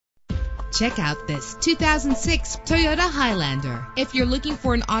Check out this 2006 Toyota Highlander. If you're looking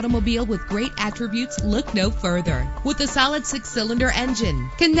for an automobile with great attributes, look no further. With a solid 6-cylinder engine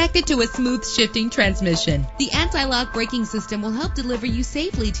connected to a smooth shifting transmission, the anti-lock braking system will help deliver you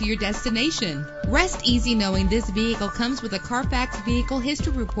safely to your destination. Rest easy knowing this vehicle comes with a Carfax Vehicle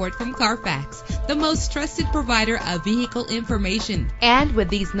History Report from Carfax, the most trusted provider of vehicle information. And with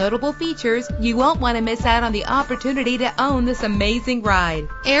these notable features, you won't want to miss out on the opportunity to own this amazing ride.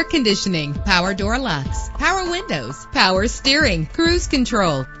 Air conditioning, power door locks, power windows, power steering, cruise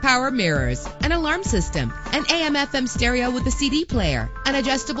control, power mirrors, an alarm system, an AM/FM stereo with a CD player, an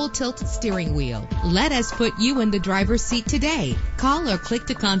adjustable tilt steering wheel. Let us put you in the driver's seat today. Call or click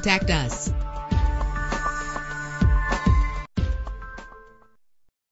to contact us.